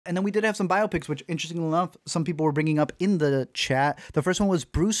And then we did have some biopics, which, interestingly enough, some people were bringing up in the chat. The first one was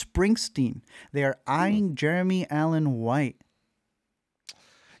Bruce Springsteen. They are eyeing Jeremy Allen White.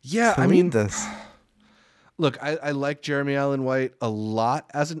 Yeah, I mean, this. Look, I like Jeremy Allen White a lot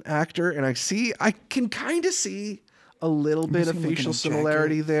as an actor, and I can kind of see a little bit of facial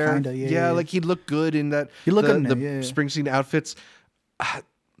similarity there. Kinda, yeah. Like he'd look good in that. He look good in the it, Springsteen outfits.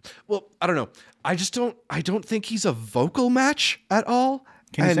 Well, I don't know. I don't think he's a vocal match at all.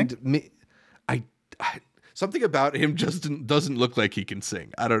 Can he sing? Something about him just doesn't look like he can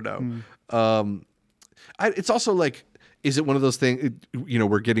sing. I don't know. It's also like, is it one of those things,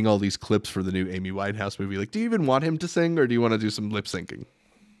 we're getting all these clips for the new Amy Winehouse movie. Like, do you even want him to sing, or do you want to do some lip syncing?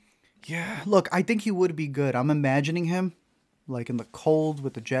 Yeah, look, I think he would be good. I'm imagining him like in the cold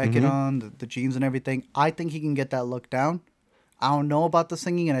with the jacket on, the jeans and everything. I think he can get that look down. I don't know about the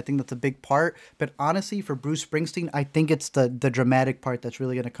singing, and I think that's a big part. But honestly, for Bruce Springsteen, I think it's the dramatic part that's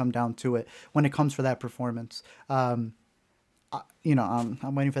really going to come down to it when it comes for that performance. I'm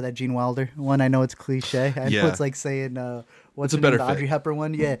waiting for that Gene Wilder one. I know it's cliche. I know it's like saying, what's the Audrey Hepburn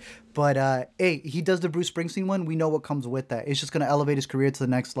one? Yeah. But, hey, he does the Bruce Springsteen one. We know what comes with that. It's just going to elevate his career to the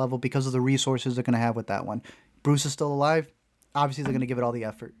next level because of the resources they're going to have with that one. Bruce is still alive. Obviously, they're going to give it all the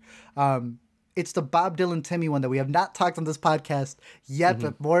effort. It's the Bob Dylan Timmy one that we have not talked on this podcast yet,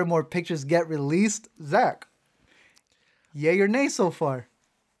 but more and more pictures get released. Zach, yay or nay so far?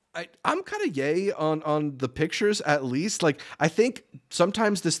 I'm kind of yay on the pictures, at least. Like, I think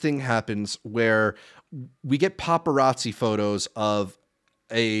sometimes this thing happens where we get paparazzi photos of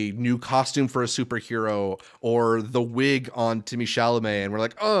a new costume for a superhero or the wig on Timmy Chalamet, and we're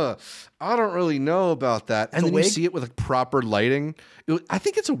like, I don't really know about that. And then you see it with like proper lighting. I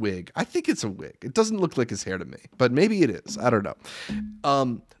think it's a wig. It doesn't look like his hair to me, but maybe it is. I don't know.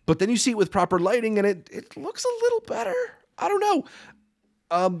 But then you see it with proper lighting, and it looks a little better. I don't know.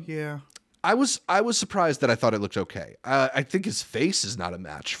 Yeah. I was surprised that I thought it looked okay. I think his face is not a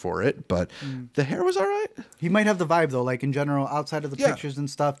match for it, but the hair was all right. He might have the vibe, though, like in general, outside of the pictures and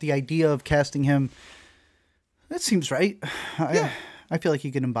stuff. The idea of casting him, that seems right. I feel like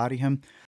he can embody him.